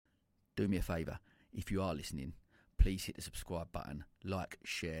do me a favour. If you are listening, please hit the subscribe button, like,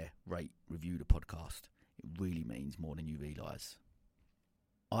 share, rate, review the podcast. It really means more than you realise.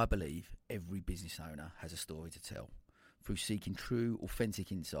 I believe every business owner has a story to tell. Through seeking true,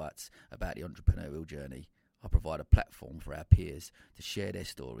 authentic insights about the entrepreneurial journey, I provide a platform for our peers to share their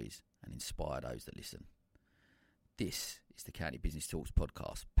stories and inspire those that listen. This is the County Business Talks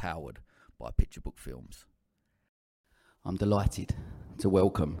podcast, powered by Picture Book Films. I'm delighted to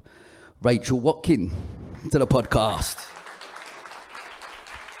welcome Rachel Watkin to the podcast.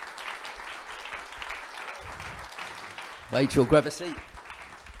 Rachel, grab a seat.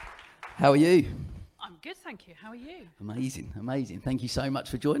 How are you? I'm good, thank you. How are you? Amazing. Thank you so much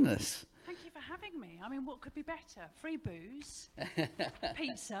for joining us. Thank you for having me. I mean, what could be better? Free booze,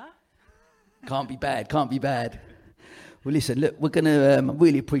 pizza. Can't be bad. Well, listen, look, we're going to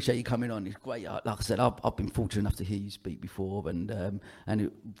really appreciate you coming on. It's great. Like I said, I've been fortunate enough to hear you speak before and a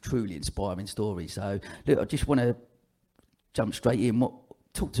truly inspiring story. So, look, I just want to jump straight in.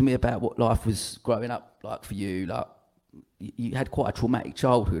 Talk to me about what life was growing up like for you. Like, you had quite a traumatic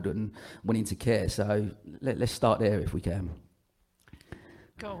childhood and went into care. So let's start there if we can.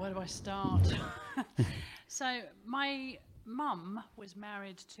 God, where do I start? So my mum was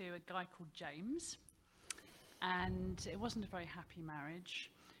married to a guy called James, and it wasn't a very happy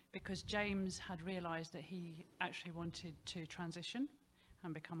marriage because James had realised that he actually wanted to transition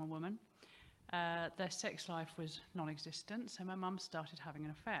and become a woman. Their sex life was non-existent, so my mum started having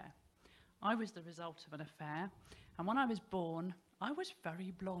an affair. I was the result of an affair, and when I was born, I was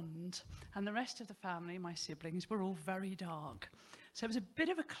very blonde, and the rest of the family, my siblings, were all very dark. So it was a bit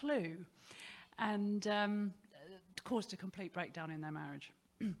of a clue, and caused a complete breakdown in their marriage.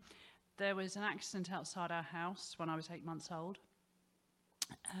 There was an accident outside our house when I was 8 months old.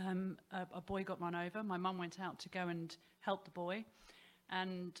 A boy got run over. My mum went out to go and help the boy,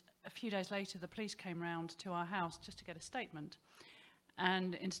 and a few days later, the police came round to our house just to get a statement.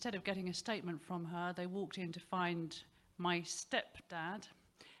 And instead of getting a statement from her, they walked in to find my stepdad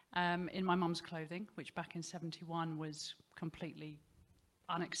in my mum's clothing, which back in 71 was completely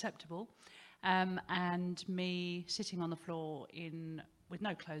unacceptable, and me sitting on the floor with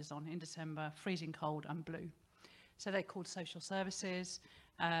no clothes on in December, freezing cold and blue. So they called social services.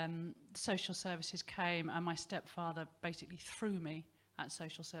 Social services came, and my stepfather basically threw me at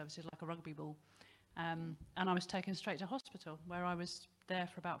social services like a rugby ball. And I was taken straight to hospital, where I was there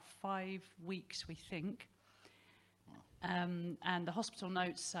for about 5 weeks, we think. And the hospital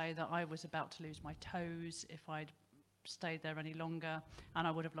notes say that I was about to lose my toes if I'd stayed there any longer, and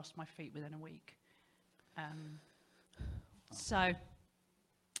I would have lost my feet within a week. So,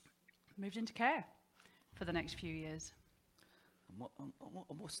 moved into care for the next few years. And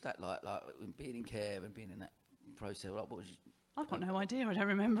what's that like being in care and being in that process? Like, what was I've got no idea, I don't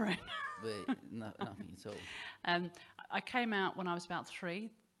remember it. Nothing at all. I came out when I was about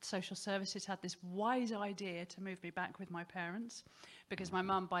 3. Social services had this wise idea to move me back with my parents because my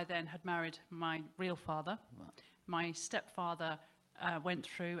mum by then had married my real father. Right. My stepfather went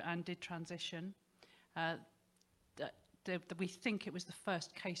through and did transition. We think it was the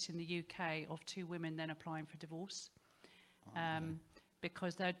first case in the UK of 2 women then applying for divorce.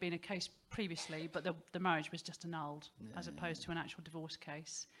 Because there had been a case previously, but the marriage was just annulled as opposed to an actual divorce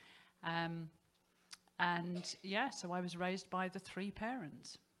case. So I was raised by the 3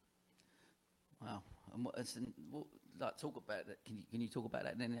 parents. Wow. And talk about that? Can you talk about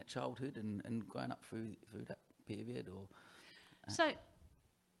that in that childhood and growing up through that period? Or So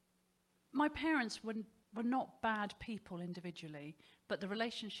my parents were not bad people individually, but the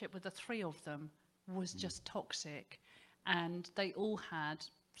relationship with the 3 of them was just toxic. And they all had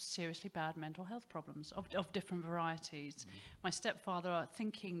seriously bad mental health problems of different varieties. My stepfather,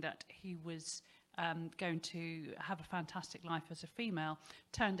 thinking that he was going to have a fantastic life as a female,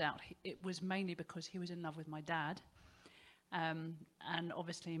 turned out it was mainly because he was in love with my dad. And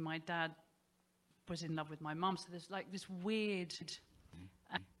obviously my dad was in love with my mum, so there's like this weird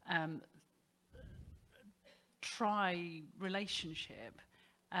tri-relationship.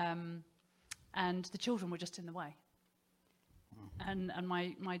 And the children were just in the way. And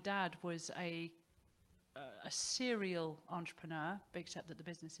my dad was a serial entrepreneur, except that the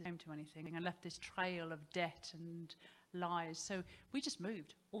business didn't come to anything, and left this trail of debt and lies. So we just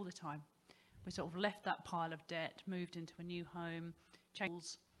moved all the time. We sort of left that pile of debt, moved into a new home,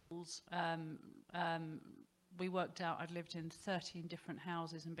 changed schools. We worked out I'd lived in 13 different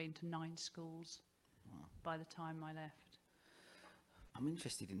houses and been to 9 schools by the time I left. I'm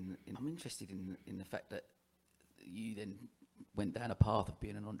interested in the fact that you then went down a path of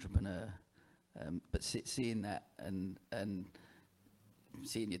being an entrepreneur, but seeing that and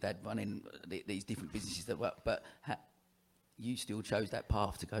seeing your dad running these different businesses that work, but you still chose that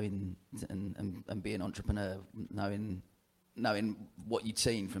path to go in and be an entrepreneur, knowing what you'd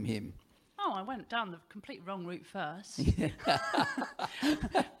seen from him. Oh, I went down the complete wrong route first.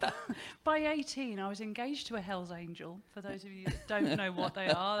 By 18, I was engaged to a Hells Angel. For those of you that don't know what they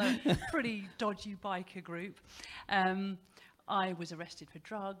are, they're a pretty dodgy biker group. I was arrested for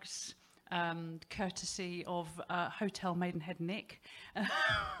drugs, courtesy of Hotel Maidenhead Nick.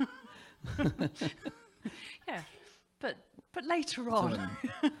 Yeah, but later on.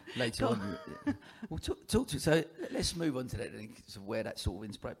 Later on. Well, talk to. So let's move on to that and where that sort of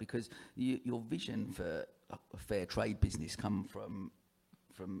inspired, because your vision for a fair trade business come from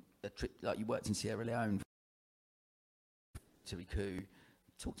a trip, like you worked in Sierra Leone to Ricoh.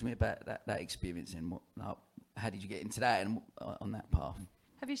 Talk to me about that experience and how did you get into that and on that path?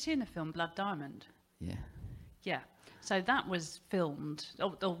 Have you seen the film Blood Diamond? Yeah. Yeah. So that was filmed,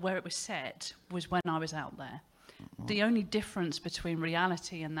 or where it was set was when I was out there. Oh. The only difference between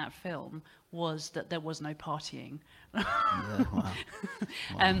reality and that film was that there was no partying. Yeah,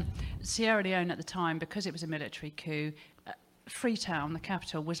 wow. Sierra Leone at the time, because it was a military coup, Freetown, the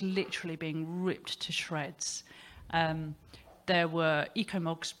capital, was literally being ripped to shreds. There were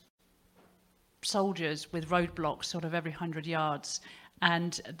ECOMOG's soldiers with roadblocks sort of every 100 yards,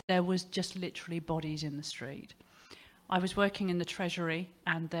 and there was just literally bodies in the street. I was working in the Treasury,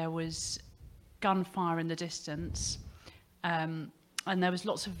 and there was gunfire in the distance, and there was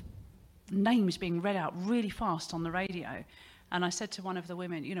lots of names being read out really fast on the radio. And I said to one of the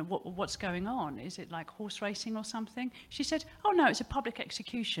women, you know, what's going on? Is it like horse racing or something? She said, oh no, it's a public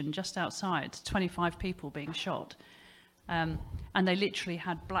execution just outside, 25 people being shot. And they literally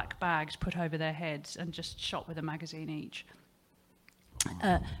had black bags put over their heads and just shot with a magazine each.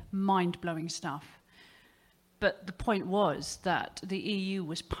 Mind-blowing stuff. But the point was that the EU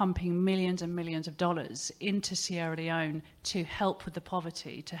was pumping millions and millions of dollars into Sierra Leone to help with the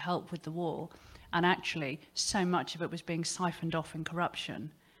poverty, to help with the war. And actually, so much of it was being siphoned off in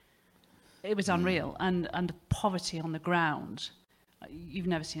corruption. It was unreal. And the poverty on the ground, you've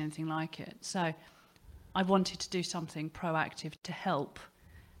never seen anything like it. So I wanted to do something proactive to help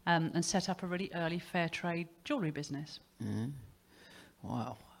and set up a really early fair trade jewellery business. Mm-hmm.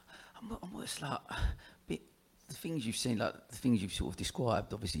 Wow. And what's like, the things you've seen, like the things you've sort of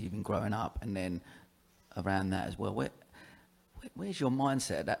described, obviously you've been growing up, and then around that as well, where's your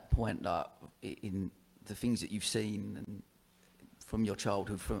mindset at that point, like in the things that you've seen and from your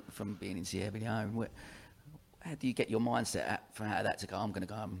childhood, from being in Sierra Leone? How do you get your mindset from out of that to go, I'm going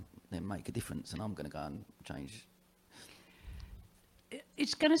to go and then make a difference, and I'm going to go and change?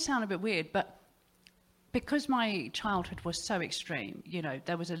 It's going to sound a bit weird, but because my childhood was so extreme, you know,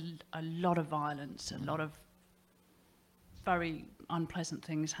 there was a lot of violence, a lot of very unpleasant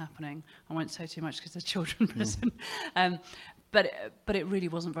things happening. I won't say too much because there's children present, but it really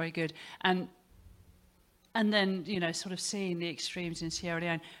wasn't very good. And then, you know, sort of seeing the extremes in Sierra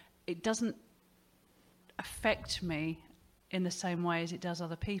Leone, it doesn't affect me in the same way as it does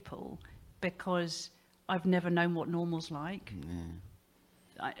other people, because I've never known what normal's like.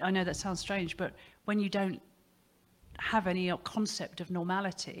 I know that sounds strange, but when you don't have any concept of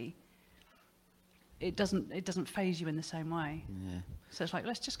normality, it doesn't faze you in the same way. Yeah. So it's like,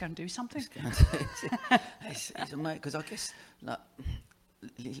 let's just go and do something. It's amazing, because I guess, like,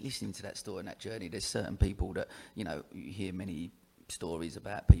 listening to that story and that journey, there's certain people that, you know, you hear many stories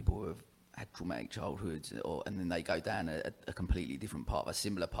about people who have had traumatic childhoods, and then they go down a completely different path, a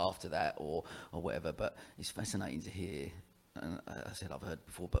similar path to that, or whatever. But it's fascinating to hear. And I said I've heard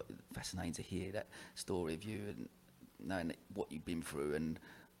before, but fascinating to hear that story of you and knowing what you've been through and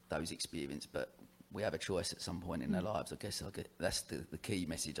those experiences. But we have a choice at some point in our lives. I guess that's the key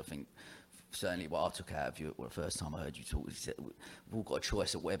message. I think certainly what I took out of you, the first time I heard you talk, is that we've all got a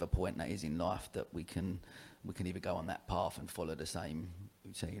choice at whatever point that is in life, that we can either go on that path and follow the same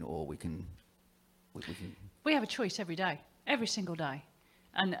routine, or we can. We have a choice every day, every single day.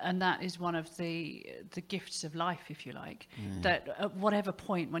 And that is one of the gifts of life, if you like, that at whatever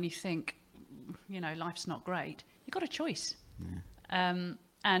point when you think, you know, life's not great, you've got a choice.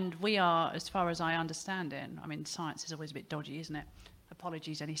 And we are, as far as I understand it, I mean, science is always a bit dodgy, isn't it?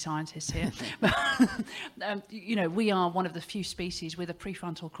 Apologies, any scientists here. You know, we are one of the few species with a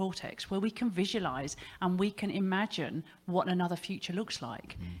prefrontal cortex where we can visualize and we can imagine what another future looks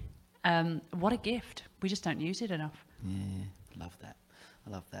like. What a gift. We just don't use it enough. Yeah, love that. I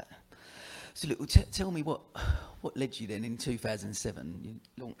love that. So look, tell me what led you then in 2007? You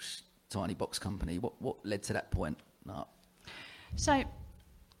launched Tiny Box Company. What led to that point? No. So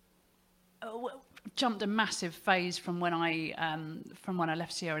jumped a massive phase from when I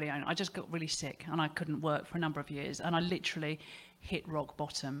left Sierra Leone. I just got really sick and I couldn't work for a number of years, and I literally hit rock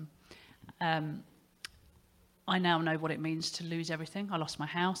bottom. I now know what it means to lose everything. I lost my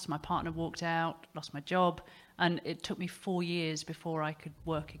house, my partner walked out, lost my job, and it took me 4 years before I could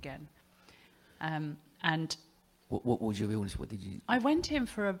work again. And what was your illness? What did you? I went in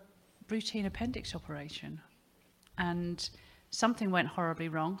for a routine appendix operation, and something went horribly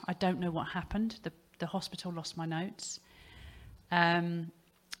wrong. I don't know what happened. The hospital lost my notes, and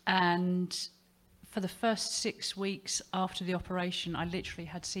for the first 6 weeks after the operation, I literally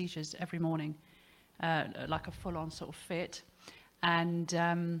had seizures every morning. Like a full-on sort of fit, and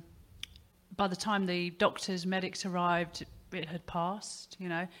by the time the doctors, medics arrived, it had passed, you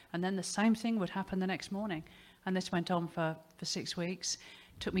know, and then the same thing would happen the next morning, and this went on for 6 weeks.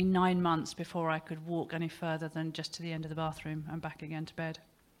 It took me 9 months before I could walk any further than just to the end of the bathroom and back again to bed.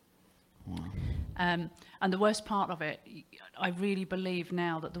 Wow. And the worst part of it, I really believe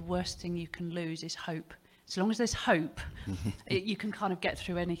now that the worst thing you can lose is hope. As long as there's hope, you can kind of get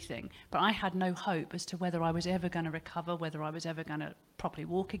through anything. But I had no hope as to whether I was ever going to recover, whether I was ever going to properly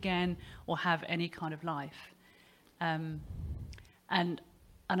walk again or have any kind of life. And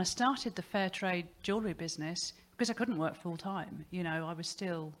I started the fair trade jewellery business because I couldn't work full time. You know, I was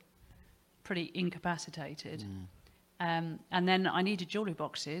still pretty incapacitated. And then I needed jewellery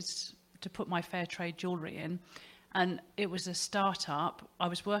boxes to put my fair trade jewellery in. And it was a start-up. I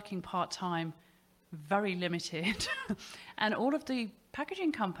was working part-time, very limited, and all of the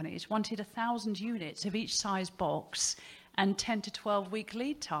packaging companies wanted 1,000 units of each size box and 10 to 12 week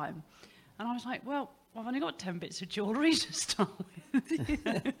lead time. And I was like, well, I've only got 10 bits of jewellery to start with. You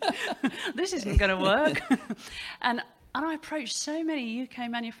know? This isn't going to work. and I approached so many UK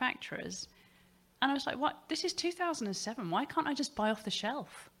manufacturers, and I was like, what? This is 2007. Why can't I just buy off the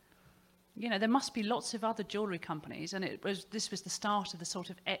shelf? You know, there must be lots of other jewellery companies, and this was the start of the sort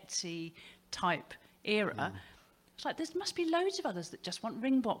of Etsy type era. It's like, there must be loads of others that just want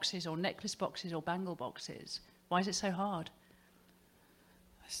ring boxes or necklace boxes or bangle boxes. Why is it so hard?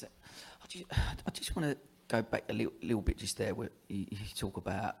 I just want to go back a little bit just there where you talk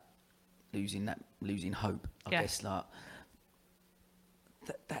about losing hope. I guess like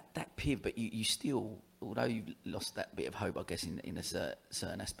that period, but you still, although you've lost that bit of hope, I guess in a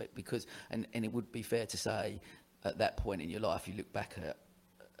certain aspect, because and it would be fair to say at that point in your life you look back at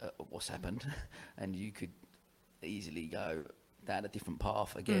what's happened, and you could easily go down a different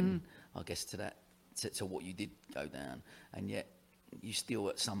path again. I guess to what you did go down, and yet you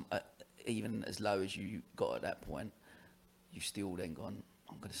still even as low as you got at that point, you still then gone,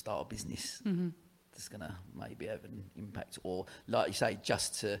 I'm going to start a business that's going to maybe have an impact, or like you say,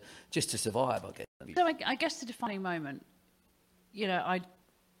 just to survive, I guess. So I guess the defining moment, you know,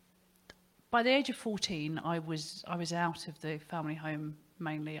 by the age of 14, I was out of the family home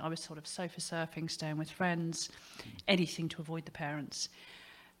mainly. I was sort of sofa surfing, staying with friends, anything to avoid the parents.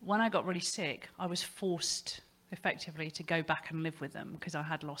 When I got really sick, I was forced effectively to go back and live with them because I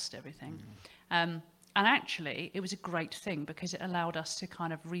had lost everything. And actually, it was a great thing because it allowed us to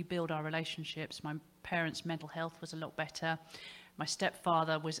kind of rebuild our relationships. My parents' mental health was a lot better. My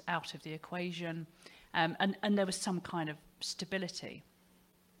stepfather was out of the equation. And there was some kind of stability.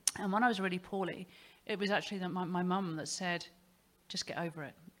 And when I was really poorly, it was actually my mum that said, just get over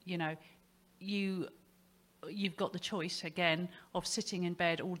it. You know, you've got the choice, again, of sitting in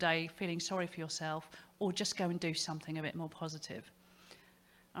bed all day feeling sorry for yourself, or just go and do something a bit more positive.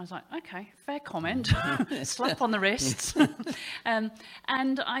 I was like, okay, fair comment. Slap on the wrists.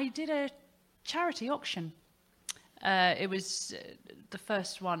 And I did a charity auction. It was the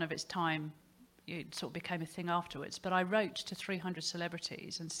first one of its time. It sort of became a thing afterwards. But I wrote to 300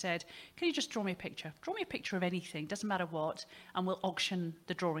 celebrities and said, can you just draw me a picture? Draw me a picture of anything, doesn't matter what, and we'll auction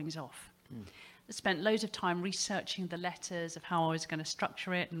the drawings off. I spent loads of time researching the letters of how I was going to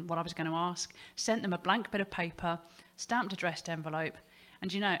structure it and what I was going to ask. Sent them a blank bit of paper, stamped addressed envelope,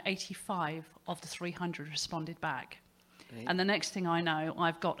 and you know, 85 of the 300 responded back. Right. And the next thing I know,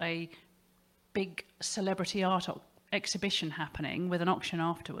 I've got a big celebrity art exhibition happening with an auction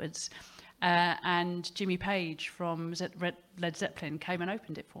afterwards. And Jimmy Page from Led Zeppelin came and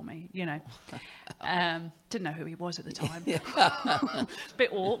opened it for me, you know. Didn't know who he was at the time.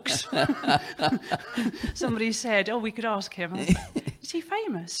 Bit orcs. Somebody said, oh, we could ask him. I was like, is he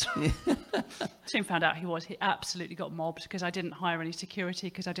famous? Soon found out he was. He absolutely got mobbed because I didn't hire any security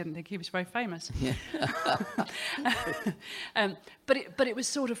because I didn't think he was very famous. But it was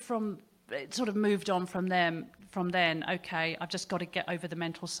sort of it sort of moved on from then. Okay, I've just got to get over the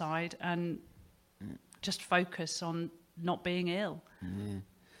mental side and just focus on not being ill. Yeah.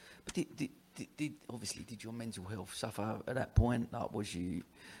 But did your mental health suffer at that point? Like, was you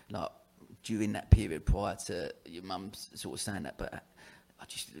like during that period prior to your mum sort of saying that? But I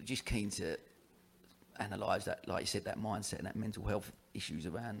just keen to analyse that, like you said, that mindset and that mental health issues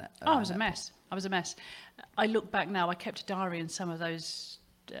around that. I was a mess. I was a mess. I look back now. I kept a diary in some of those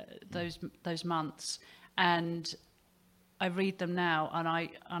months, and I read them now, and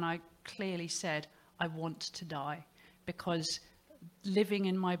I clearly said I want to die, because living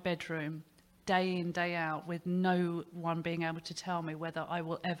in my bedroom day in, day out, with no one being able to tell me whether I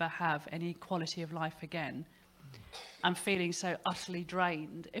will ever have any quality of life again, I'm feeling so utterly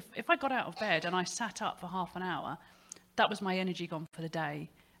drained. If I got out of bed and I sat up for half an hour, that was my energy gone for the day,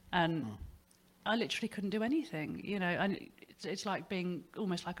 and I literally couldn't do anything, you know. And it's like being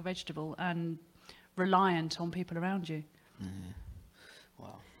almost like a vegetable and reliant on people around you.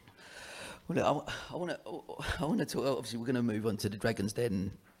 Wow. Well, I want to talk. Obviously, we're going to move on to the Dragon's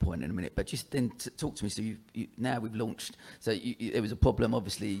Den point in a minute, but just then talk to me. So now we've launched. So there was a problem,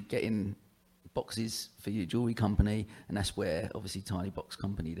 obviously, getting boxes for your jewellery company, and that's where obviously Tiny Box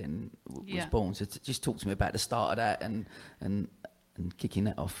Company then was born. So just talk to me about the start of that and kicking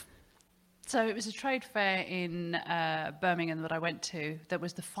that off. So it was a trade fair in Birmingham that I went to that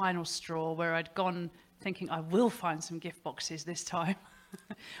was the final straw, where I'd gone thinking I will find some gift boxes this time.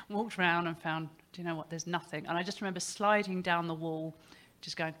 Walked around and found, do you know what, there's nothing. And I just remember sliding down the wall,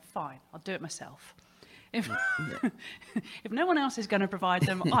 just going, fine, I'll do it myself. If no one else is going to provide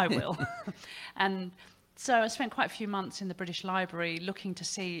them, I will. And so I spent quite a few months in the British Library looking to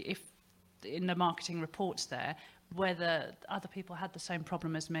see if, in the marketing reports there, whether other people had the same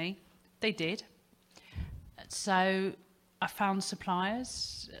problem as me. They did. So I found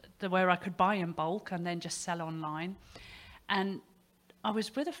suppliers where I could buy in bulk and then just sell online. And I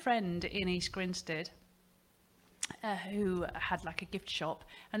was with a friend in East Grinstead who had like a gift shop,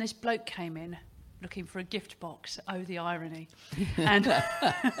 and this bloke came in looking for a gift box. Oh, the irony. And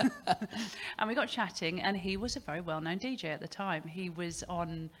and we got chatting, and he was a very well-known DJ at the time. He was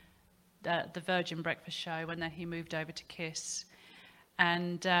on the Virgin Breakfast Show, and then he moved over to Kiss.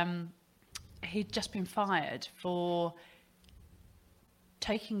 And he'd just been fired for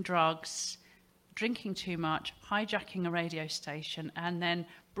taking drugs, drinking too much, hijacking a radio station, and then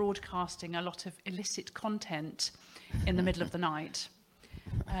broadcasting a lot of illicit content in the middle of the night.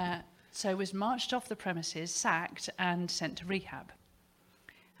 So was marched off the premises, sacked, and sent to rehab.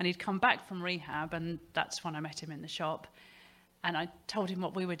 And he'd come back from rehab, and that's when I met him in the shop. And I told him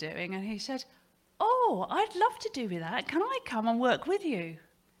what we were doing, and he said, "Oh, I'd love to do that. Can I come and work with you?"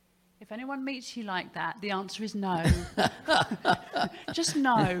 If anyone meets you like that, the answer is no. Just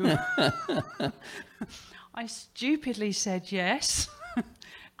no. I stupidly said yes.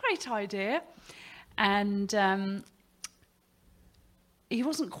 Great idea. And he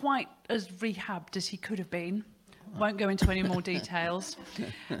wasn't quite as rehabbed as he could have been. Won't go into any more details.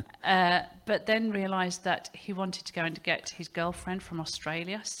 But then realised that he wanted to go and get his girlfriend from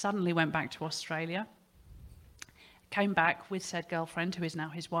Australia. Suddenly went back to Australia. Came back with said girlfriend, who is now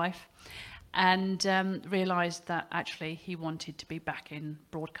his wife, and realised that actually he wanted to be back in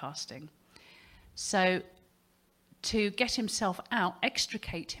broadcasting. So to get himself out,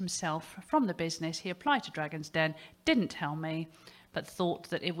 extricate himself from the business, he applied to Dragon's Den, didn't tell me, but thought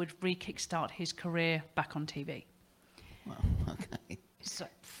that it would re-kickstart his career back on TV. Wow, okay. So,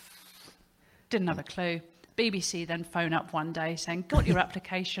 didn't have a clue. BBC then phone up one day saying, "Got your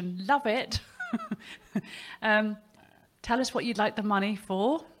application, love it. Tell us what you'd like the money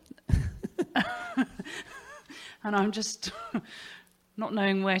for." And I'm just not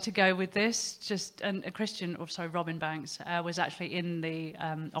knowing where to go with this. And Robin Banks was actually in the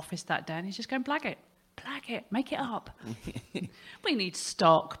office that day, and he's just going, blag it, make it up. We need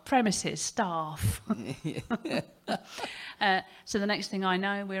stock, premises, staff. So the next thing I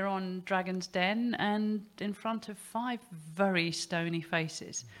know, we're on Dragon's Den and in front of 5 very stony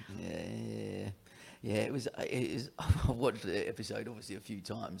faces. Yeah, it was. I've watched the episode obviously a few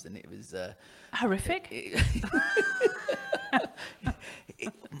times, and it was horrific.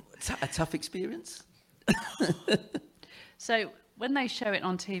 A tough experience. So when they show it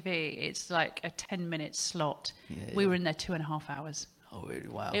on TV, it's like a 10-minute slot. Yeah, we were in there 2.5 hours. Oh, really?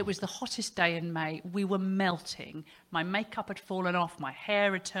 Wow. It was the hottest day in May. We were melting. My makeup had fallen off. My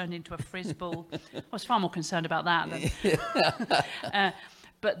hair had turned into a frizzball. I was far more concerned about that than.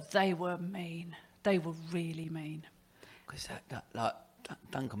 But they were mean. They were really mean. Because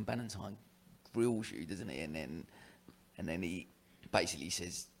Duncan Bannatyne grills you, doesn't he? And then he basically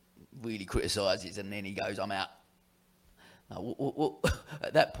says, really criticises, and then he goes, "I'm out."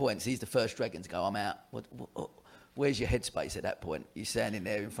 At that point, he's the first Dragon to go, "I'm out." Where's your headspace at that point? You're standing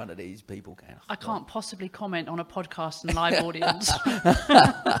there in front of these people going, I can't possibly comment on a podcast and live audience.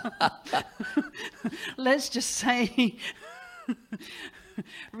 Let's just say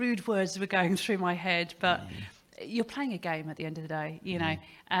rude words were going through my head, but you're playing a game at the end of the day, you know,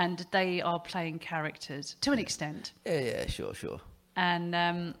 and they are playing characters to an extent. Yeah, sure.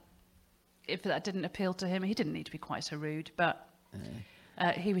 And if that didn't appeal to him, he didn't need to be quite so rude, but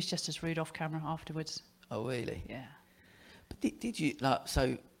he was just as rude off camera afterwards. Oh, really? Yeah. But did you, like,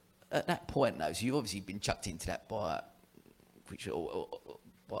 so at that point, though, so you've obviously been chucked into that by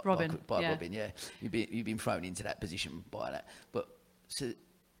Robin, by yeah. Robin, yeah. You've been thrown into that position by that. But so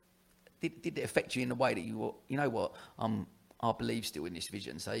did it affect you in the way that you were, you know what, I believe still in this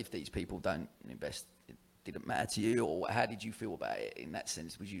vision, so if these people don't invest, it didn't matter to you, or how did you feel about it in that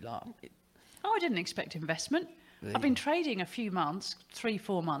sense? Was you like... Oh, I didn't expect investment. Really? I've been trading a few months,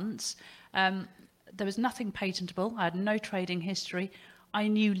 3-4 months. There was nothing patentable. I had no trading history. I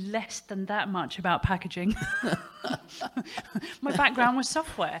knew less than that much about packaging. My background was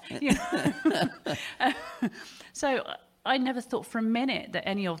software, you know. So I never thought for a minute that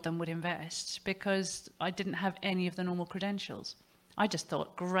any of them would invest because I didn't have any of the normal credentials. I just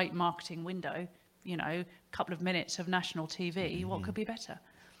thought, great marketing window, you know, a couple of minutes of national TV, what could be better?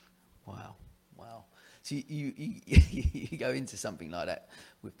 Wow. So you go into something like that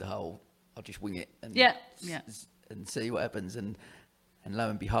with the whole, I'll just wing it and and see what happens, and lo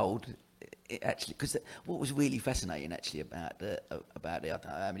and behold, it actually, because what was really fascinating actually about the I don't know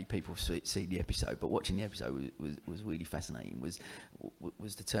how many people have seen the episode, but watching the episode was really fascinating. Was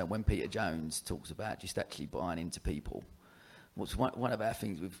the term when Peter Jones talks about just actually buying into people. What's one of our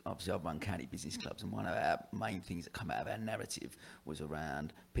things with, obviously I've run county business clubs, and one of our main things that come out of our narrative was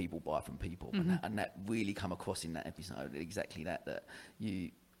around people buy from people, and that really come across in that episode, exactly that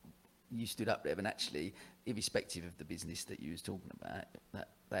you stood up there and actually, irrespective of the business that you was talking about, that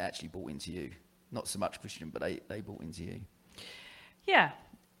they actually bought into you. Not so much Christian, but they bought into you. Yeah.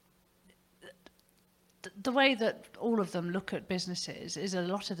 The way that all of them look at businesses is a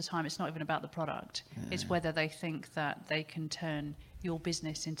lot of the time it's not even about the product. Yeah. It's whether they think that they can turn your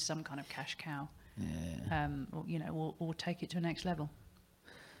business into some kind of cash cow, or, you know, or take it to a next level.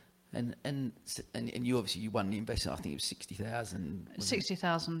 And you obviously you won the investment. I think it was 60,000.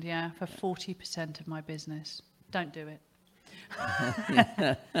 60,000, yeah, for 40% of my business. Don't do it.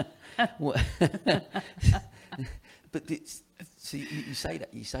 But so you say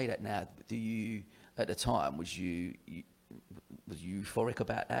that now. Do you? At the time, was you euphoric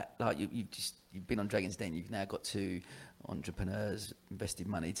about that? Like you've been on Dragon's Den. You've now got 2 entrepreneurs invested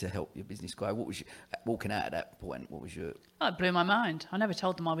money to help your business grow. What was you, walking out at that point? What was your? Oh, it blew my mind. I never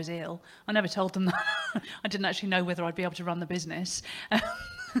told them I was ill. I never told them that I didn't actually know whether I'd be able to run the business.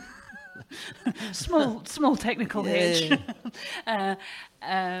 small technical hitch. Yeah,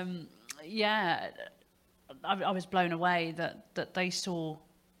 I was blown away that they saw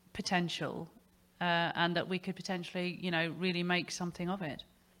potential. And that we could potentially, you know, really make something of it.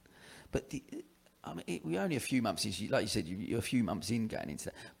 But we're only a few months in, like you said, you're a few months in going into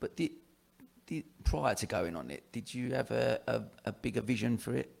that. But prior to going on it, did you have a bigger vision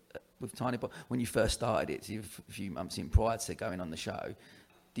for it with Tiny Box? When you first started it, so you're a few months in prior to going on the show,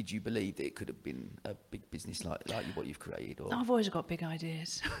 did you believe that it could have been a big business like what you've created? Or? I've always got big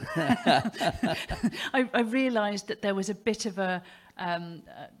ideas. I realised that there was a bit of a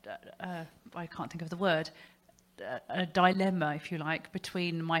I can't think of the word, a dilemma, if you like,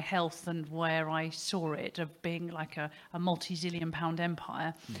 between my health and where I saw it, of being like a multi-zillion pound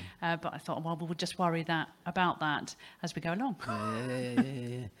empire. But I thought, well, we'll just worry about that as we go along.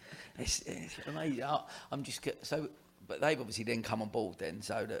 Yeah. It's amazing. I'm just so, but they've obviously then come on board then,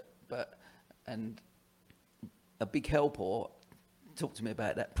 so that, and a big help, or talk to me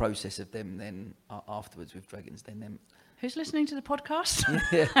about that process of them then afterwards with Dragons Den then. Who's listening to the podcast?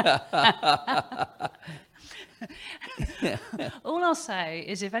 All I'll say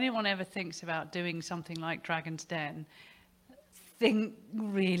is if anyone ever thinks about doing something like Dragon's Den, think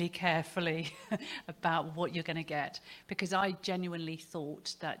really carefully about what you're going to get, because I genuinely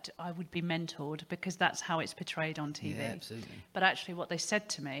thought that I would be mentored, because that's how it's portrayed on TV. Yeah, absolutely. But actually what they said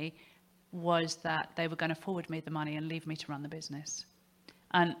to me was that they were going to forward me the money and leave me to run the business.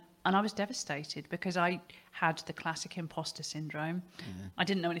 And I was devastated, because I had the classic imposter syndrome. Yeah. I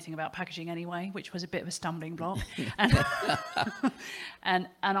didn't know anything about packaging anyway, which was a bit of a stumbling block. and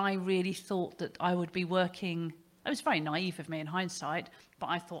I really thought that I would be working. It was very naive of me in hindsight, but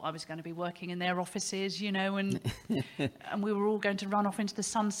I thought I was going to be working in their offices, you know, and we were all going to run off into the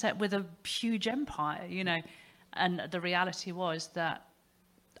sunset with a huge empire, you know. And the reality was that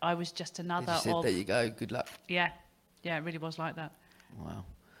I was just another said, there you go, good luck. Yeah, Yeah, it really was like that. Wow.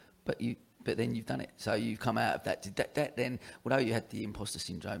 But then you've done it. So you've come out of that. Did that then, although you had the imposter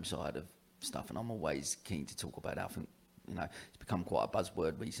syndrome side of stuff, and I'm always keen to talk about it, I think, it's become quite a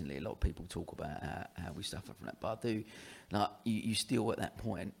buzzword recently. A lot of people talk about how we suffer from that. But I do, you still at that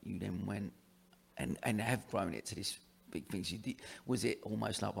point, you then went and have grown it to this big thing. So was it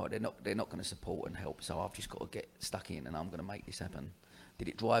almost like, well, they're not going to support and help, so I've just got to get stuck in and I'm going to make this happen? Did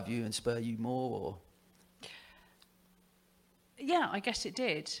it drive you and spur you more, or? Yeah, I guess it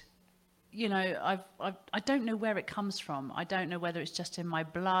did. I don't know where it comes from. I don't know whether it's just in my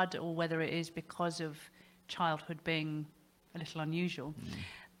blood or whether it is because of childhood being a little unusual,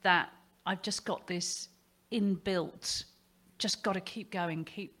 that I've just got this inbuilt, just got to keep going,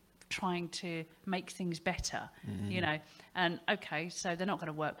 keep trying to make things better, and okay, so they're not going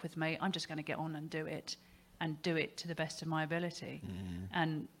to work with me. I'm just going to get on and do it to the best of my ability,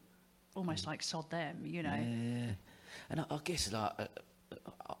 and almost like sod them, Yeah. And I guess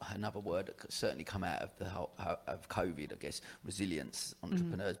another word that could certainly come out of the whole of COVID, I guess, resilience.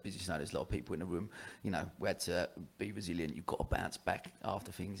 Entrepreneurs, business owners, a lot of people in the room, we had to be resilient. You've got to bounce back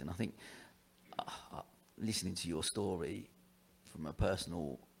after things. And I think listening to your story from a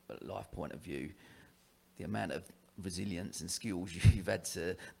personal life point of view, the amount of resilience and skills you've had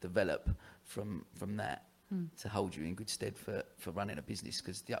to develop from that to hold you in good stead for running a business,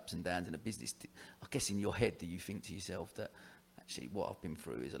 because the ups and downs in a business, I guess in your head, do you think to yourself that actually what I've been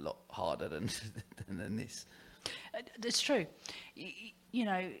through is a lot harder than this? It's true.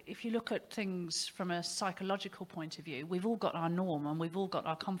 If you look at things from a psychological point of view, we've all got our norm and we've all got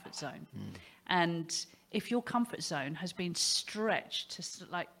our comfort zone. And if your comfort zone has been stretched to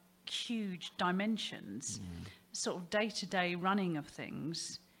like huge dimensions, sort of day-to-day running of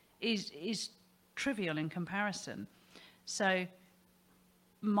things is trivial in comparison. So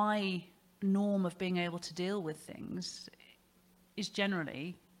my norm of being able to deal with things is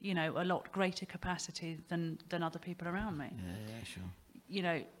generally, a lot greater capacity than other people around me. Yeah,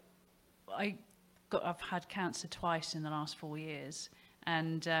 sure. I've had cancer twice in the last 4 years,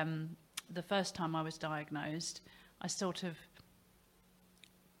 and the first time I was diagnosed, I sort of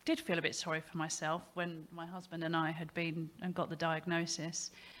did feel a bit sorry for myself when my husband and I had been and got the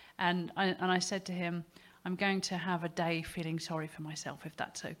diagnosis, and I said to him, I'm going to have a day feeling sorry for myself, if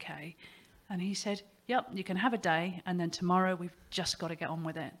that's okay. And he said, yep, you can have a day, and then tomorrow we've just got to get on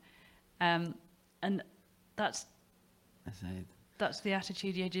with it. And that's the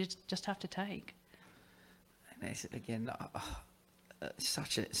attitude you just have to take. And it's, again,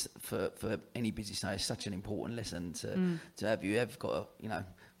 for any business owner, it's such an important lesson to have. You have got to,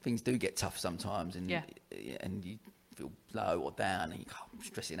 things do get tough sometimes, and you feel low or down, and you I'm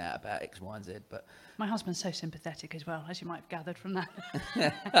stressing out about X, Y, and Z. But my husband's so sympathetic as well, as you might have gathered from that.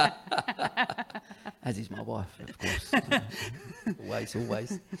 As is my wife, of course.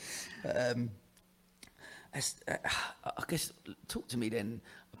 always. I guess, talk to me then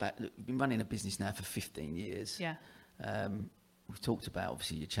about, look, you've been running a business now for 15 years. Yeah. We've talked about,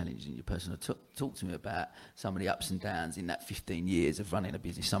 obviously, your challenges in your personal. Talk to me about some of the ups and downs in that 15 years of running a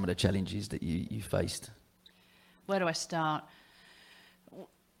business, some of the challenges that you faced. Where do I start?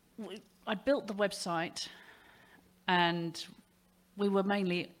 I built the website, and we were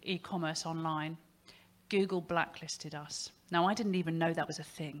mainly e-commerce online. Google blacklisted us. Now, I didn't even know that was a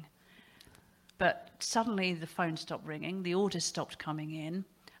thing. But suddenly the phone stopped ringing, the orders stopped coming in,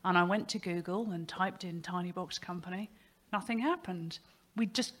 and I went to Google and typed in Tiny Box Company. Nothing happened.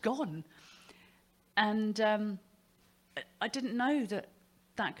 We'd just gone. And I didn't know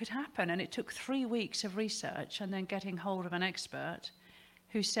that could happen. And it took 3 weeks of research and then getting hold of an expert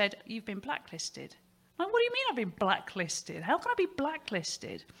who said, you've been blacklisted. I'm like, what do you mean I've been blacklisted? How can I be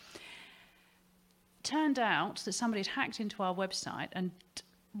blacklisted? Turned out that somebody had hacked into our website and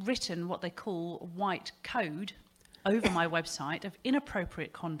written what they call white code over my website of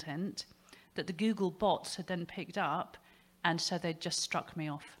inappropriate content that the Google bots had then picked up, and so they just struck me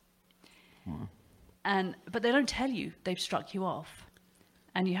off. But they don't tell you they've struck you off,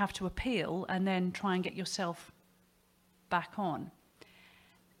 and you have to appeal and then try and get yourself back on.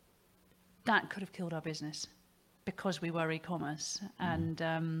 That could have killed our business because we were e-commerce, and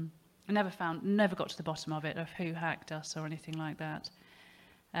I never got to the bottom of it, of who hacked us or anything like that.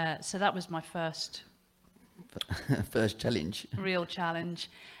 So that was my first challenge. Real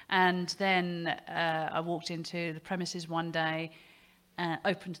challenge. And then I walked into the premises one day,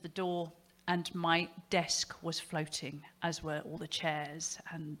 opened the door, and my desk was floating, as were all the chairs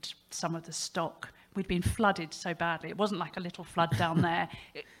and some of the stock. We'd been flooded so badly. It wasn't like a little flood down there.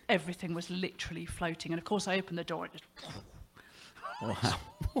 Everything was literally floating. And of course I opened the door and just Wow.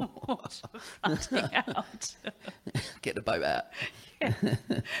 Flooding out. Get the boat out.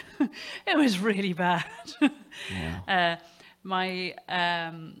 It was really bad. Wow.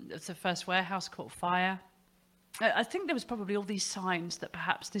 The first warehouse caught fire. I think there was probably all these signs that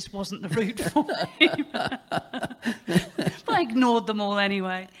perhaps this wasn't the route for me. But I ignored them all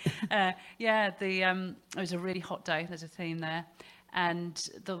anyway. It was a really hot day. There's a theme there. And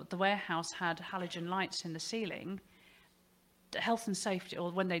the warehouse had halogen lights in the ceiling. Health and safety, or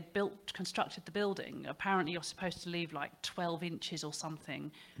when they constructed the building, apparently you're supposed to leave like 12 inches or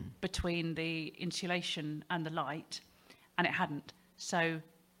something between the insulation and the light, and it hadn't. So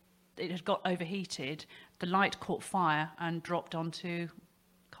it had got overheated, the light caught fire and dropped onto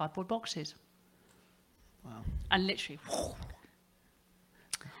cardboard boxes. Wow. And literally, whoosh.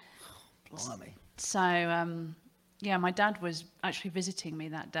 Blimey. So, my dad was actually visiting me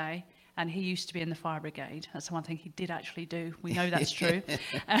that day, and he used to be in the fire brigade. That's the one thing he did actually do. We know that's true.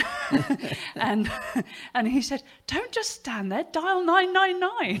 and he said, "Don't just stand there, dial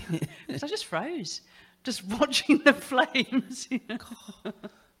 999." Because I just froze, just watching the flames. God,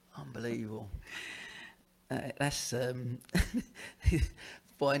 unbelievable. That's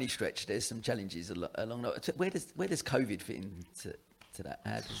by any stretch. There's some challenges along that. Where does COVID fit into that?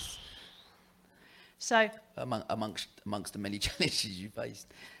 How does, so amongst the many challenges you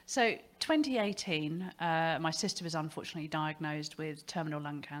faced? So 2018, my sister was unfortunately diagnosed with terminal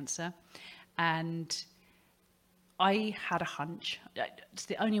lung cancer, and I had a hunch. It's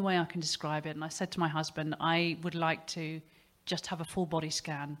the only way I can describe it. And I said to my husband, I would like to just have a full body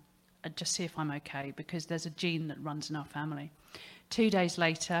scan and just see if I'm okay, because there's a gene that runs in our family. 2 days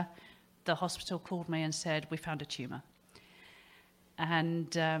later, the hospital called me and said, "We found a tumour."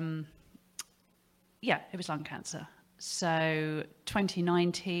 And it was lung cancer. So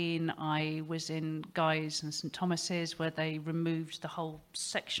 2019, I was in Guy's and St Thomas's, where they removed the whole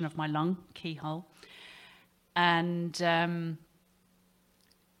section of my lung, keyhole. And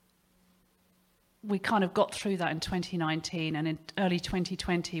we kind of got through that in 2019. And in early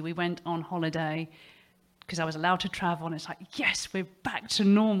 2020, we went on holiday because I was allowed to travel. And it's like, yes, we're back to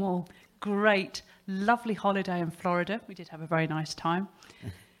normal. Great, lovely holiday in Florida. We did have a very nice time.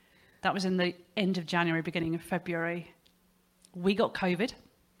 That was in the end of January, beginning of February. We got COVID.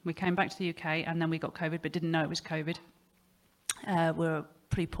 We came back to the UK, and then we got COVID, but didn't know it was COVID. We were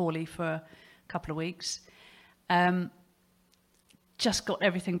pretty poorly for a couple of weeks. Just got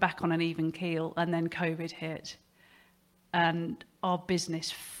everything back on an even keel, and then COVID hit. And our business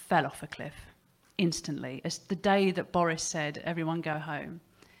fell off a cliff instantly. It's the day that Boris said, "Everyone go home."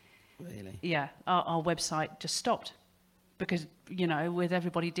 Really? Yeah, our website just stopped. Because, with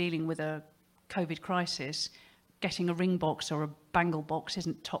everybody dealing with a COVID crisis, getting a ring box or a bangle box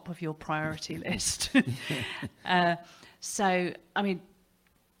isn't top of your priority list. So, I mean,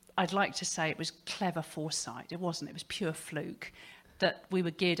 I'd like to say it was clever foresight. It wasn't. It was pure fluke that we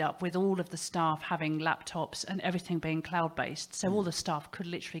were geared up with all of the staff having laptops and everything being cloud-based. So all the staff could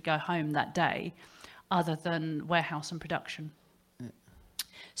literally go home that day, other than warehouse and production.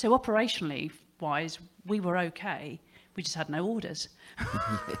 So operationally wise, we were okay. We just had no orders.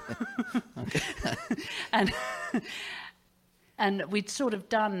 And we'd sort of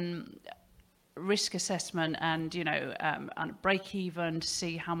done risk assessment and, and break even to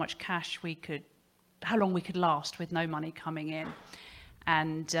see how much cash how long we could last with no money coming in.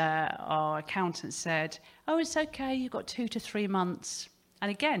 And our accountant said, "Oh, it's okay, you've got 2 to 3 months."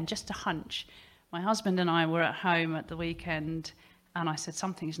 And again, just a hunch. My husband and I were at home at the weekend, and I said,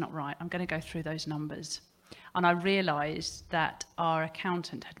 "Something's not right. I'm going to go through those numbers." And I realised that our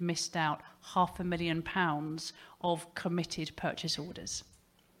accountant had missed out £500,000 of committed purchase orders.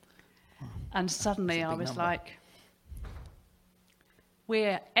 Wow. And suddenly I was number. Like,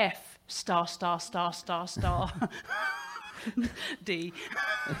 we're F star D.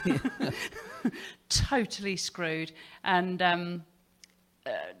 Totally screwed. And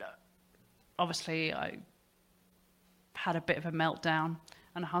obviously I had a bit of a meltdown.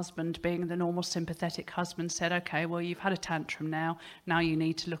 And husband, being the normal sympathetic husband, said, "Okay, well, you've had a tantrum now. Now you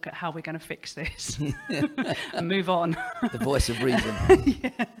need to look at how we're going to fix this and move on." The voice of reason.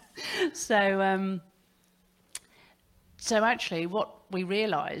 Yeah. So actually what we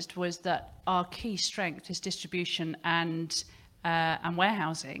realised was that our key strength is distribution and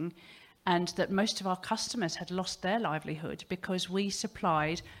warehousing, and that most of our customers had lost their livelihood because we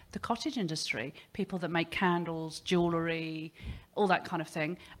supplied the cottage industry, people that make candles, jewellery, all that kind of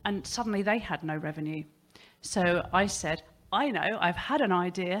thing, and suddenly they had no revenue. So I said, "I know, I've had an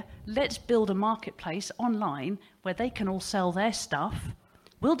idea. Let's build a marketplace online where they can all sell their stuff.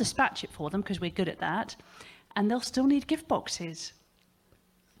 We'll dispatch it for them because we're good at that, and they'll still need gift boxes.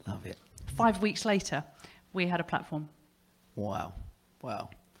 Love it. 5 weeks later, we had a platform. Wow.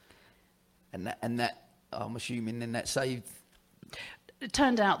 And that I'm assuming then that saved. It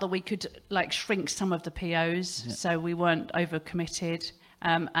turned out that we could shrink some of the POs, so we weren't overcommitted.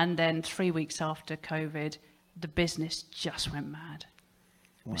 And then 3 weeks after COVID, the business just went mad.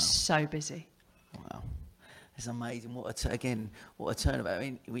 It was so busy. Wow, it's amazing. What a turnabout. I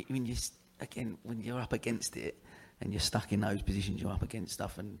mean, when you're up against it and you're stuck in those positions, you're up against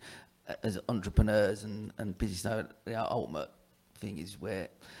stuff. And as entrepreneurs and business owners, the ultimate thing is we're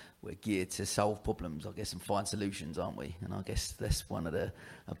geared to solve problems, I guess, and find solutions, aren't we? And I guess that's one of a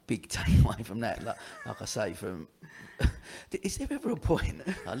big takeaway from that. Like I say, is there ever a point?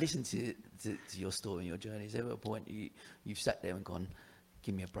 I listened to your story and your journey. Is there ever a point you've sat there and gone,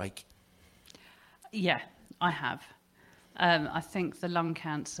 "Give me a break"? Yeah, I have. I think the lung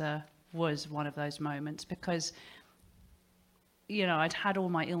cancer was one of those moments because, I'd had all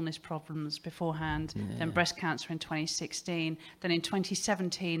my illness problems beforehand, then breast cancer in 2016. Then in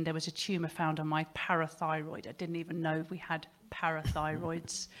 2017, there was a tumour found on my parathyroid. I didn't even know we had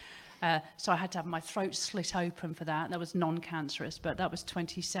parathyroids. So I had to have my throat slit open for that. That was non-cancerous, but that was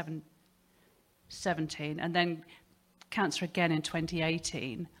 2017. And then cancer again in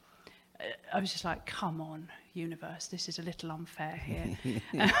 2018. I was just like, come on, universe, this is a little unfair here.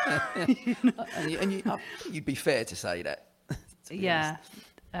 You'd be fair to say that. Yeah.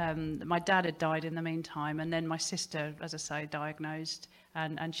 My dad had died in the meantime, and then my sister, as I say, diagnosed,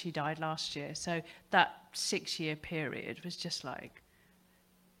 and she died last year. So that 6-year period was just like,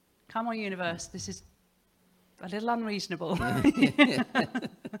 come on, universe, this is a little unreasonable.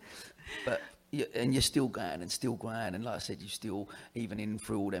 But you're still going, and like I said, you still, even in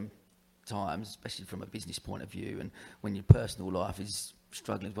through all them times, especially from a business point of view, and when your personal life is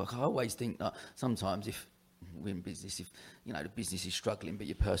struggling. Like I always think that sometimes if we're in business, if the business is struggling but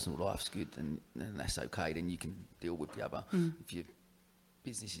your personal life's good, then that's okay. Then you can deal with the other. If your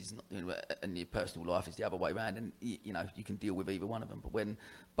business is not, and your personal life is the other way around, and you can deal with either one of them. But when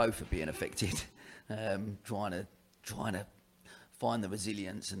both are being affected, trying to find the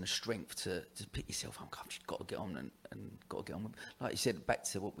resilience and the strength to pick yourself up. I've just got to get on and got to get on with. Like you said, back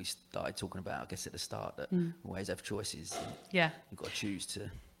to what we started talking about, I guess at the start, that always have choices. Yeah, you've got to choose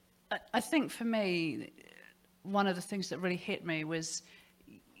to. I think for me, one of the things that really hit me was,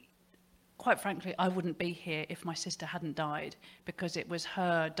 quite frankly, I wouldn't be here if my sister hadn't died, because it was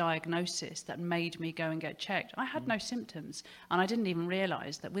her diagnosis that made me go and get checked. I had no symptoms, and I didn't even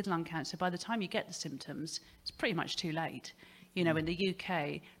realise that with lung cancer, by the time you get the symptoms, it's pretty much too late. In the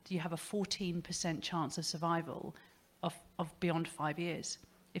UK, you have a 14% chance of survival of beyond 5 years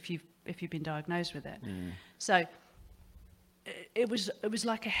if you've been diagnosed with it. So it was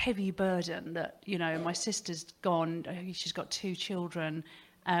like a heavy burden that, my sister's gone, she's got 2 children,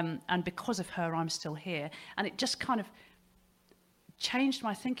 and because of her, I'm still here. And it just kind of changed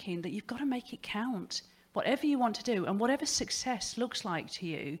my thinking that you've got to make it count. Whatever you want to do, and whatever success looks like to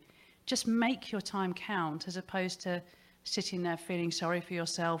you, just make your time count, as opposed to sitting there feeling sorry for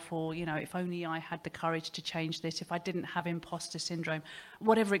yourself, or, if only I had the courage to change this, if I didn't have imposter syndrome,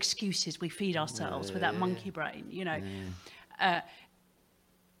 whatever excuses we feed ourselves with that monkey brain,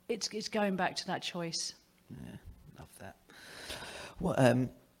 it's going back to that choice. Yeah, love that. Well,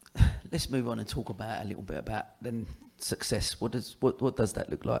 let's move on and talk about a little bit about then success. What does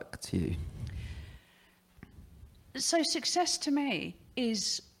that look like to you? So success to me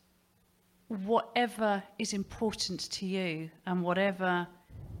is whatever is important to you and whatever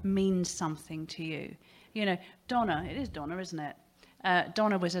means something to you. Donna, it is Donna, isn't it?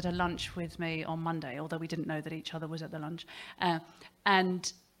 Donna was at a lunch with me on Monday, although we didn't know that each other was at the lunch.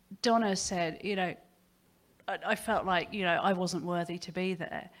 And Donna said, I felt like, I wasn't worthy to be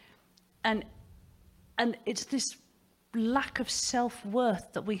there. And it's this lack of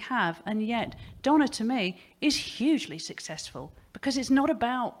self-worth that we have. And yet Donna, to me, is hugely successful, because it's not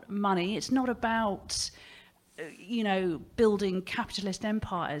about money. It's not about, building capitalist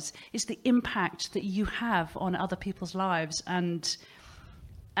empires. It's the impact that you have on other people's lives and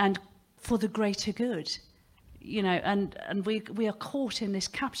for the greater good. And we are caught in this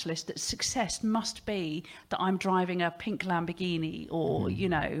capitalist that success must be that I'm driving a pink Lamborghini or,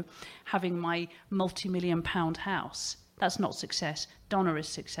 having my multi-million-pound house. That's not success. Donna is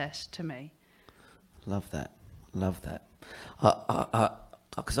success to me. Love that.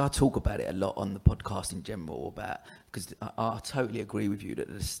 Because I talk about it a lot on the podcast in general, because I totally agree with you that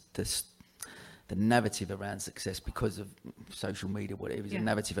the narrative around success, because of social media, whatever, the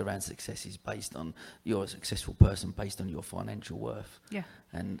narrative around success is based on you're a successful person based on your financial worth. Yeah.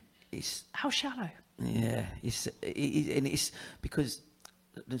 And it's... How shallow. Yeah. It's because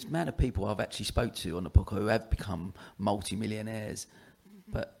there's amount of people I've actually spoke to on the book who have become multi-millionaires,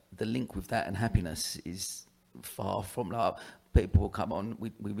 but the link with that and happiness is far from, like, people will come on.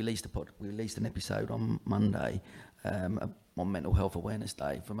 We released an episode on Monday on Mental Health Awareness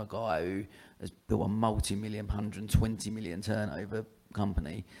Day from a guy who has built a multi-million, 120 million turnover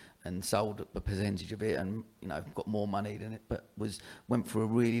company and sold a percentage of it, and got more money than it, but went through a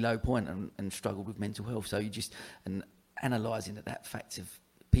really low point and struggled with mental health. So you just, and analysing that fact of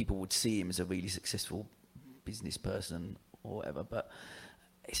people would see him as a really successful business person or whatever, but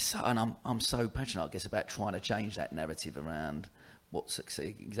it's so, and I'm so passionate, I guess, about trying to change that narrative around what success,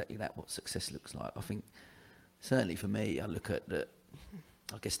 exactly that, what success looks like. I think certainly for me, I look at the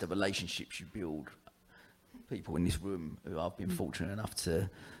relationships you build, people in this room who I've been fortunate enough to,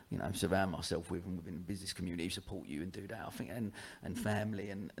 surround myself with, and within the business community who support you and do that. I think, and family,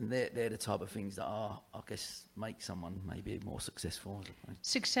 and they're the type of things that I guess, make someone maybe more successful.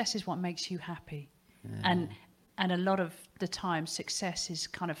 Success is what makes you happy, and a lot of the time, success is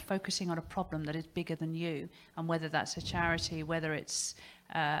kind of focusing on a problem that is bigger than you, and whether that's a charity, whether it's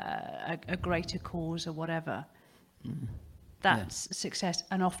a greater cause or whatever. That's success,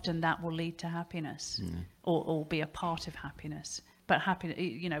 and often that will lead to happiness, or be a part of happiness. But happiness,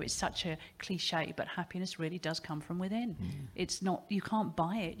 it's such a cliche, but happiness really does come from within. It's not, you can't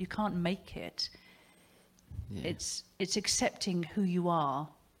buy it, you can't make it. It's accepting who you are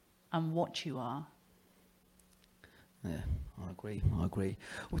and what you are. Yeah, I agree. Well,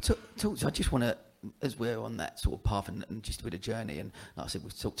 I just want to, as we're on that sort of path and just with a journey, and like I said,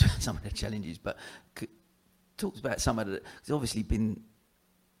 we've talked about some of the challenges, but talked about some of the, there's obviously been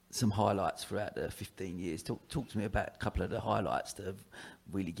some highlights throughout the 15 years. Talk to me about a couple of the highlights that have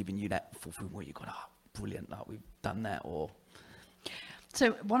really given you that fulfillment where you've gone, brilliant, like we've done that, or...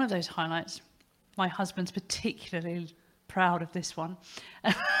 So one of those highlights, my husband's particularly proud of this one.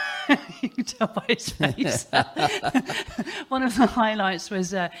 You can tell by his face. One of the highlights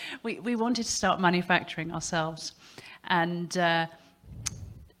was we wanted to start manufacturing ourselves, and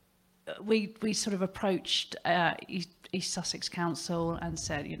we sort of approached East Sussex Council and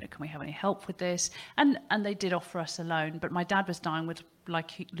said, can we have any help with this? And they did offer us a loan, but my dad was dying with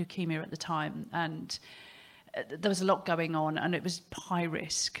leukemia at the time, and there was a lot going on, and it was high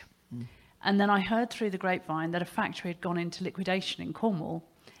risk. And then I heard through the grapevine that a factory had gone into liquidation in Cornwall,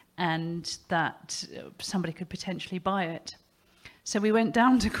 and that somebody could potentially buy it. So we went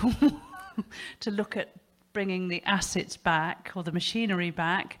down to Cornwall to look at bringing the assets back, or the machinery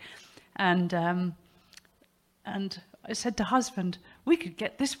back, and I said to husband, we could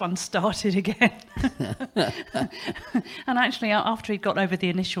get this one started again. And actually, after he'd got over the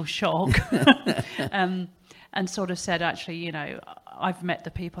initial shock, and sort of said, actually, I've met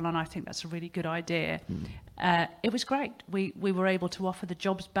the people and I think that's a really good idea. It was great. We were able to offer the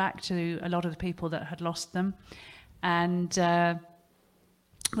jobs back to a lot of the people that had lost them. And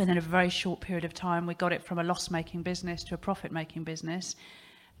within a very short period of time, we got it from a loss-making business to a profit-making business,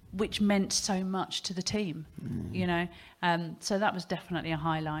 which meant so much to the team, So that was definitely a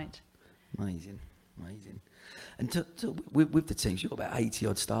highlight. Amazing. And with the teams, you've got about 80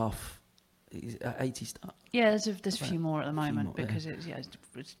 odd staff. 80 staff? Yeah, there's a few more at the moment, because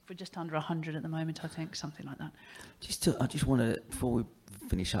we're just under 100 at the moment, I think, something like that. I just want to, before we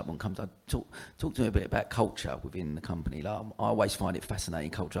finish up, talk to me a bit about culture within the company. Like, I always find it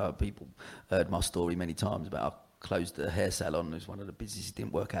fascinating, culture. People heard my story many times about I closed the hair salon. It was one of the businesses that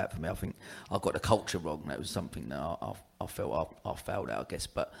didn't work out for me. I think I got the culture wrong. That was something that I felt I failed at, I guess.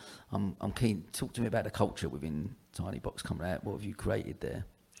 But I'm keen. Talk to me about the culture within Tiny Box coming out. What have you created there?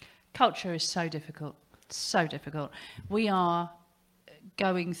 Culture is so difficult. We are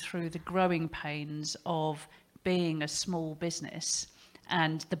going through the growing pains of being a small business,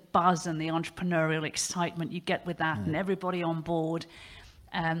 and the buzz and the entrepreneurial excitement you get with that, and everybody on board.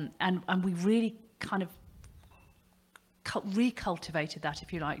 And we really kind of recultivated that,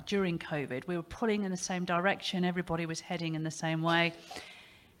 if you like, during COVID. We were pulling in the same direction. Everybody was heading in the same way.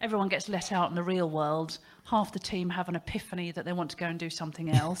 Everyone gets let out in the real world. Half the team have an epiphany that they want to go and do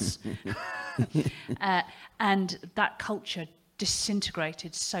something else. And that culture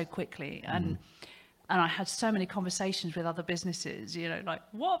disintegrated so quickly. And I had so many conversations with other businesses, like,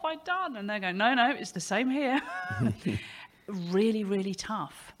 what have I done? And they're going, no, it's the same here. Really, really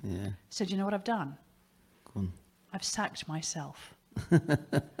tough. Yeah. So do you know what I've done? Go on. I've sacked myself.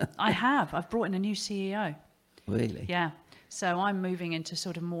 I have. I've brought in a new CEO. Really? Yeah. So I'm moving into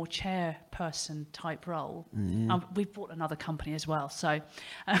sort of more chairperson type role. We've bought another company as well, so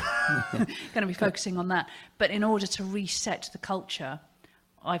going to be focusing on that. But in order to reset the culture,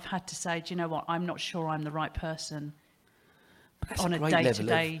 I've had to say, do you know what? I'm not sure I'm the right person. on a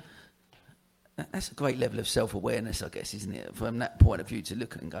day-to-day. That's a great level of self-awareness, I guess, isn't it? From that point of view, to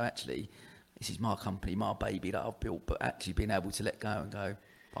look at and go, actually, this is my company, my baby that I've built, but actually being able to let go and go,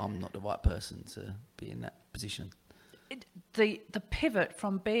 I'm not the right person to be in that position. The pivot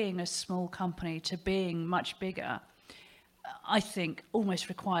from being a small company to being much bigger, I think, almost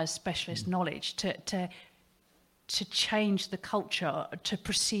requires specialist knowledge to change the culture, to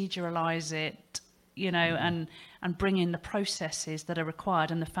proceduralize it, and bring in the processes that are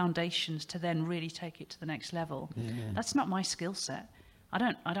required and the foundations to then really take it to the next level. Yeah. That's not my skill set. I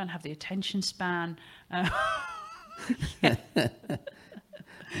don't have the attention span.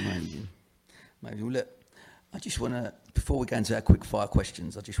 Amazing. Well, look, I just want to, before we go into our quick fire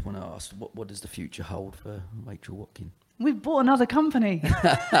questions, I just want to ask, what does the future hold for Rachel Watkin? We've bought another company.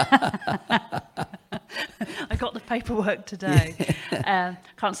 I got the paperwork today.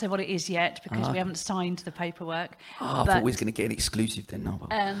 Can't say what it is yet because we haven't signed the paperwork. I thought we was going to get an exclusive then. No,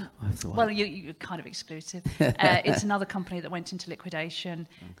 well, you're kind of exclusive. It's another company that went into liquidation,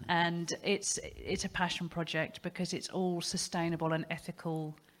 and it's a passion project because it's all sustainable and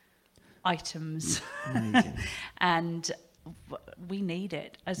ethical items, and we need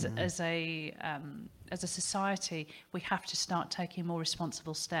it as a society. We have to start taking more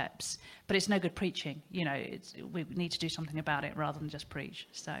responsible steps, but it's no good preaching. We need to do something about it rather than just preach.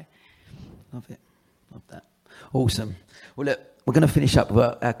 So, love it, love that, awesome. Well, look, we're going to finish up with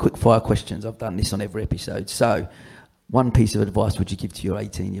our quick fire questions. I've done this on every episode. So, one piece of advice would you give to your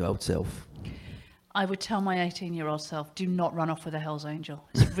 18-year-old self? I would tell my 18-year-old self, do not run off with a Hell's Angel.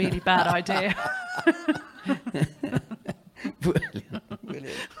 It's a really bad idea.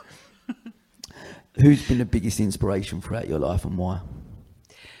 Brilliant. Who's been the biggest inspiration throughout your life and why?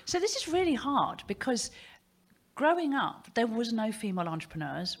 So this is really hard because growing up, there was no female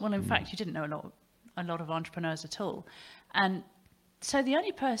entrepreneurs. Well, in fact, you didn't know a lot of entrepreneurs at all. And so the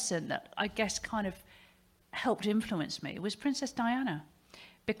only person that I guess kind of helped influence me was Princess Diana,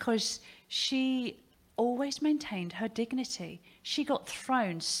 because she always maintained her dignity. She got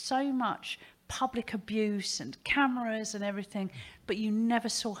thrown so much public abuse and cameras and everything, but you never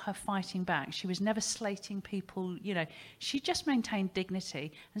saw her fighting back. She was never slating people, She just maintained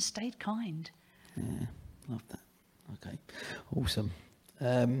dignity and stayed kind. Yeah, love that. Okay, awesome.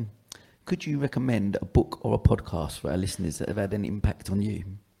 Could you recommend a book or a podcast for our listeners that have had an impact on you?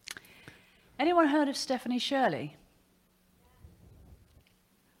 Anyone heard of Stephanie Shirley?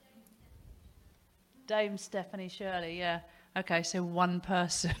 Dame Stephanie Shirley, yeah. Okay, so one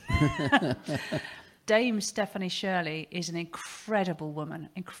person. Dame Stephanie Shirley is an incredible woman.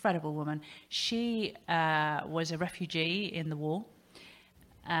 She was a refugee in the war,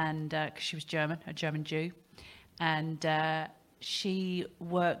 and 'cause she was German, a German Jew, and she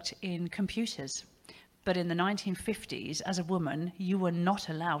worked in computers. But in the 1950s, as a woman, you were not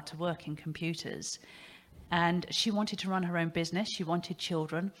allowed to work in computers. And she wanted to run her own business. She wanted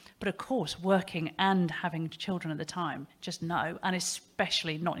children. But of course, working and having children at the time, just no, and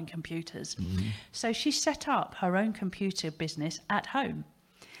especially not in computers. Mm-hmm. So she set up her own computer business at home.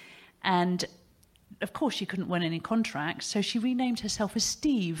 And of course, she couldn't win any contracts. So she renamed herself as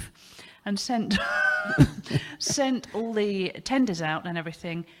Steve and sent all the tenders out and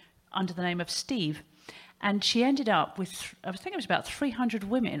everything under the name of Steve. And she ended up with, I think it was about 300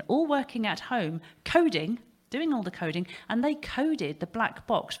 women, all working at home, coding, doing all the coding, and they coded the black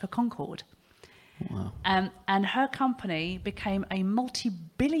box for Concorde. Wow. And her company became a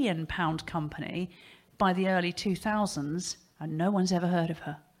multi-billion-pound company by the early 2000s, and no one's ever heard of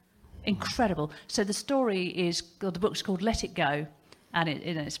her. Incredible. So the story is, the book's called Let It Go, and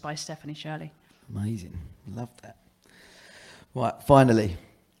it's by Stephanie Shirley. Amazing. Love that. Right, finally,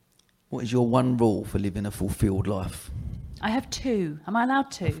 what is your one rule for living a fulfilled life? I have two. Am I allowed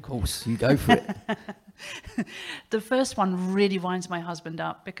to? Of course, you go for it. The first one really winds my husband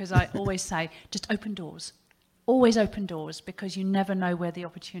up because I always say, just open doors. Always open doors, because you never know where the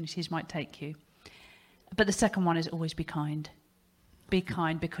opportunities might take you. But the second one is always be kind. Be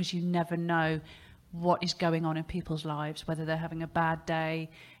kind, because you never know what is going on in people's lives, whether they're having a bad day,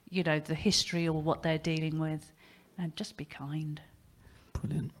 the history or what they're dealing with. And just be kind.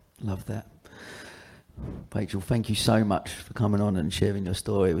 Brilliant. Love that. Rachel, thank you so much for coming on and sharing your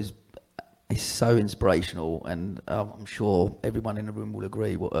story. It's so inspirational, and I'm sure everyone in the room will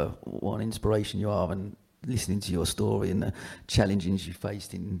agree what an inspiration you are, and listening to your story and the challenges you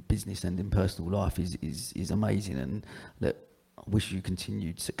faced in business and in personal life is amazing. And look, I wish you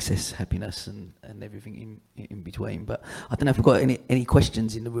continued success, happiness, and everything in between. But I don't know if we've got any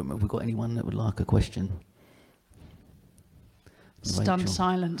questions in the room. Have we got anyone that would like a question? Stunned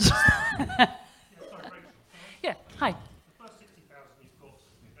silence. Yeah, hi. The first 60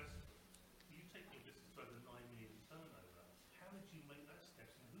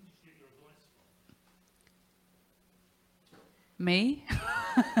 me.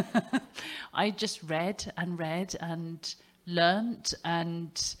 I just read and learnt,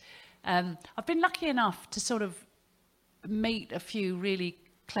 and I've been lucky enough to sort of meet a few really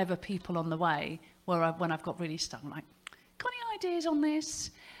clever people on the way when I've got really stuck, I'm like, got any ideas on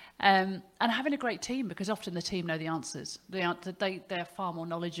this? And having a great team, because often the team know the answers. They're far more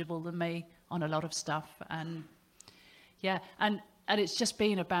knowledgeable than me on a lot of stuff. And yeah, and it's just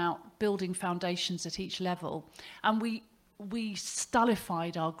been about building foundations at each level. And we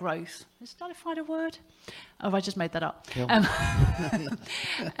stullified our growth. Is stullified a word? Or have I just made that up?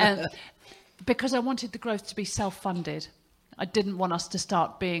 Because I wanted the growth to be self-funded. I didn't want us to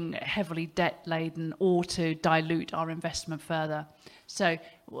start being heavily debt-laden or to dilute our investment further. So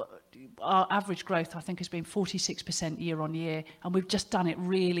our average growth, I think, has been 46% year on year, and we've just done it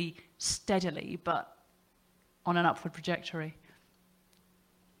really steadily, but on an upward trajectory.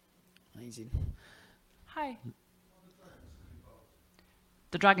 Amazing. Hi.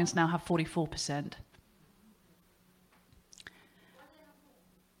 The Dragons now have 44%.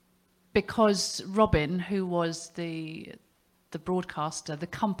 Because Robin, who was the broadcaster, the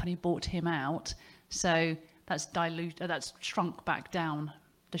company bought him out, so that's shrunk back down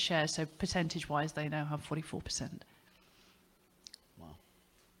the shares, so percentage-wise they now have 44%. Wow.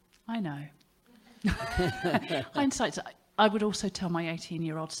 I know. Hindsight's... I would also tell my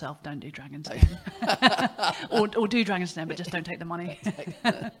 18-year-old self, don't do Dragon's Den. or do Dragon's Den, but just don't take the money.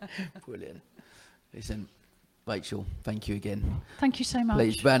 Brilliant. Listen, Rachel, thank you again. Thank you so much.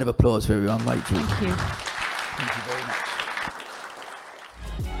 Please, round of applause for everyone, Rachel. Thank you. Thank you very much.